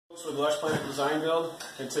With Lush Planet Design Build,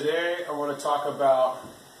 and today I want to talk about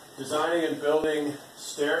designing and building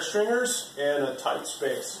stair stringers in a tight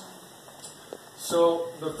space. So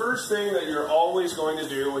the first thing that you're always going to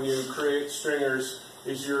do when you create stringers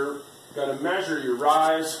is you're going to measure your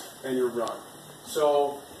rise and your run.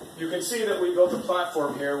 So you can see that we built a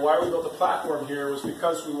platform here. Why we built a platform here was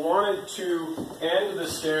because we wanted to end the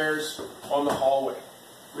stairs on the hallway.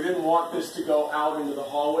 We didn't want this to go out into the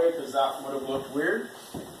hallway because that would have looked weird.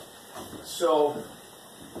 So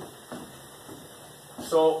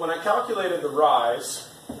when I calculated the rise,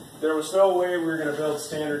 there was no way we were going to build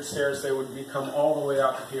standard stairs. They would come all the way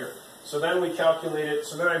out to here. So then we calculated,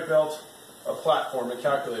 so then I built a platform and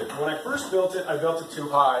calculated. When I first built it, I built it too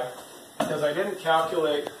high because I didn't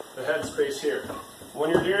calculate the headspace here. When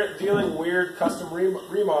you're dealing weird custom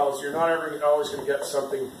remodels, you're not ever always going to get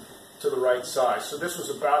something to the right size. So this was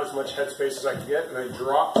about as much headspace as I could get, and I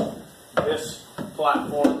dropped this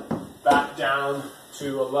platform back down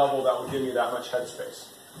to a level that would give me that much headspace.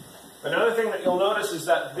 Another thing that you'll notice is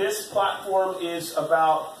that this platform is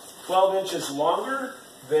about 12 inches longer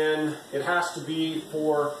than it has to be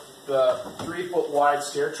for the 3-foot wide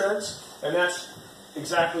stair treads, and that's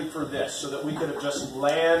exactly for this, so that we could have just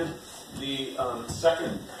land the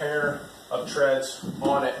second pair of treads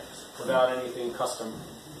on it without anything custom.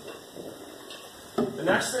 The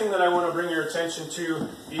next thing that I want to bring your attention to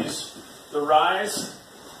is the rise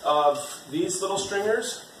of these little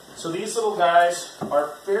stringers. So these little guys are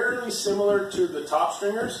fairly similar to the top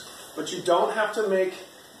stringers, but you don't have to make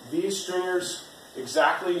these stringers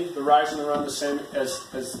exactly the rise and the run the same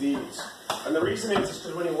as these. And the reason is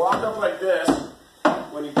because when you walk up like this,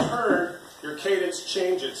 when you turn, your cadence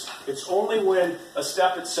changes. It's only when a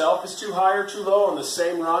step itself is too high or too low on the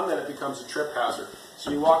same run that it becomes a trip hazard. So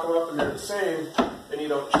you walk them up and they're the same, and you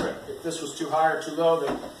don't trip. If this was too high or too low,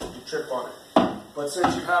 then you trip on it. But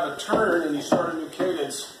since you have a turn and you start a new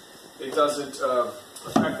cadence, it doesn't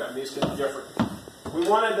affect that. These can be different. We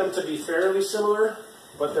wanted them to be fairly similar,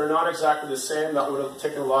 but they're not exactly the same. That would have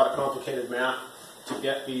taken a lot of complicated math to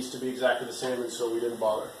get these to be exactly the same, and so we didn't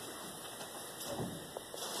bother.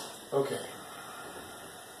 Okay.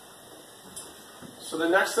 So the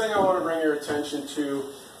next thing I want to bring your attention to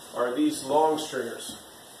are these long stringers.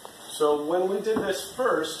 So when we did this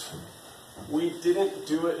first, we didn't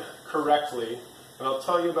do it correctly, and I'll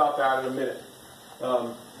tell you about that in a minute.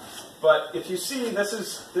 But if you see, this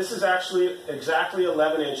is actually exactly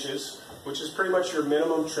 11 inches, which is pretty much your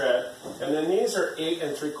minimum tread, and then these are 8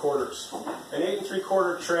 3/4. An 8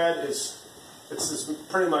 3/4 tread is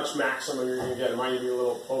pretty much maximum you're going to get. It might even be a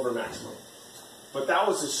little over maximum. But that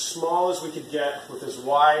was as small as we could get with as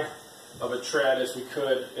wide of a tread as we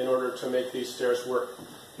could in order to make these stairs work.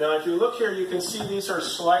 Now, if you look here, you can see these are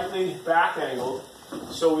slightly back angled.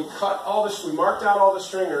 So we marked out all the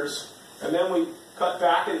stringers, and then we cut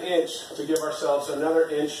back an inch to give ourselves another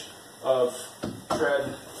inch of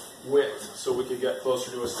tread width, so we could get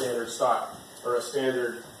closer to a standard style or a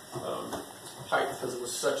standard height because it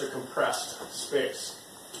was such a compressed space.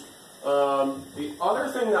 The other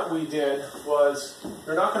thing that we did was,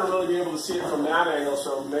 you're not going to really be able to see it from that angle,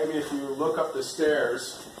 so maybe if you look up the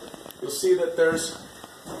stairs, you'll see that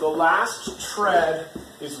the last tread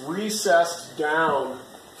is recessed down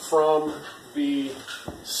from the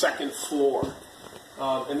second floor.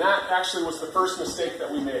 And that actually was the first mistake that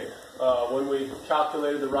we made when we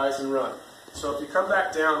calculated the rise and run. So if you come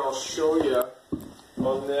back down, I'll show you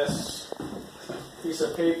on this piece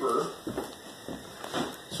of paper.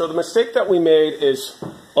 So the mistake that we made is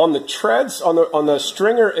on the treads, on the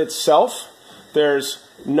stringer itself, there's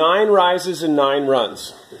 9 rises and 9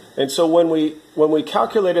 runs. And so when we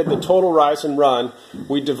calculated the total rise and run,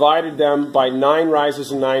 we divided them by 9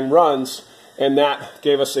 rises and 9 runs, and that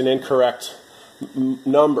gave us an incorrect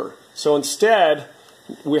number. So instead,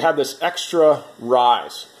 we had this extra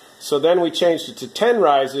rise. So then we changed it to 10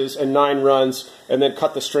 rises and 9 runs, and then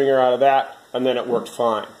cut the stringer out of that, and then it worked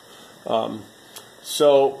fine.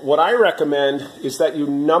 So what I recommend is that you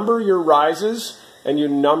number your rises and you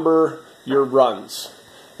number your runs.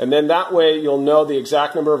 And then that way you'll know the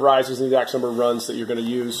exact number of rises and the exact number of runs that you're going to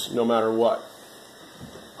use no matter what.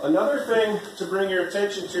 Another thing to bring your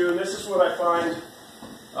attention to, and this is what I find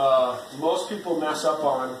most people mess up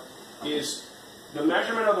on, is the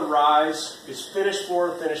measurement of the rise is finished floor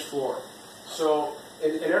to finished floor. So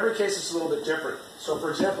in every case it's a little bit different. So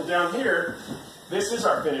for example, down here, this is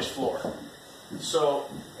our finished floor. So,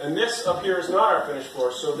 and this up here is not our finished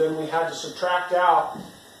floor, so then we had to subtract out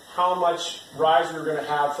how much rise we were going to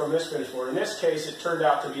have from this finished floor. In this case, it turned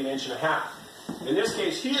out to be 1.5 inches. In this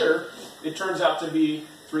case here, it turns out to be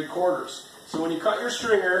 3/4. So when you cut your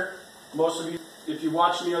stringer, most of you if you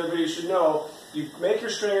watch the other video, you should know, you make your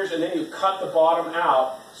stringers and then you cut the bottom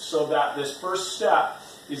out so that this first step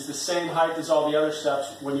is the same height as all the other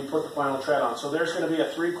steps when you put the final tread on. So there's going to be a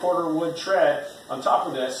 3/4 wood tread on top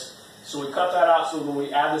of this. So we cut that out so when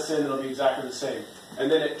we add this in, it'll be exactly the same. And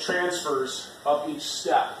then it transfers up each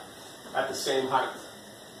step at the same height.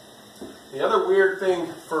 The other weird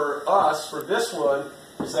thing for us, for this one,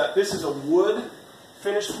 is that this is a wood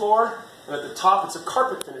finished floor, and at the top it's a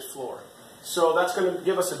carpet finished floor. So that's going to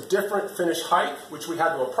give us a different finish height, which we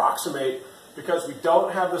had to approximate because we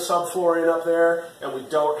don't have the subfloor in up there and we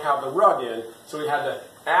don't have the rug in. So we had to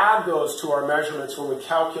add those to our measurements when we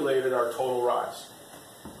calculated our total rise.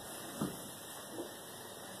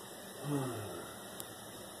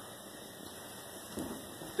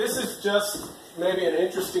 This is just maybe an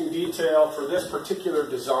interesting detail for this particular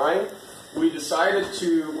design. We decided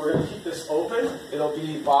we're going to keep this open. It'll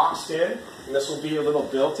be boxed in, and this will be a little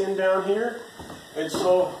built-in down here. And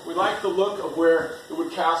so we like the look of where it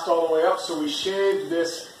would cast all the way up, so we shaved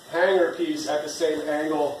this hanger piece at the same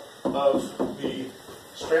angle of the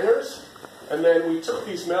stringers. And then we took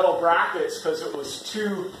these metal brackets because it was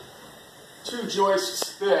two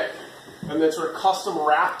joists thick, and then sort of custom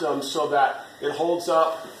wrapped them so that it holds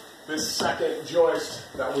up this second joist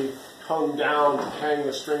that we hung down to hang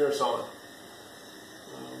the stringers on.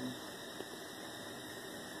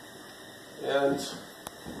 And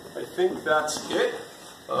I think that's it.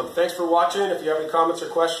 Thanks for watching. If you have any comments or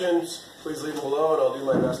questions, please leave them below and I'll do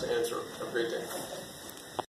my best to answer them. Have a great day.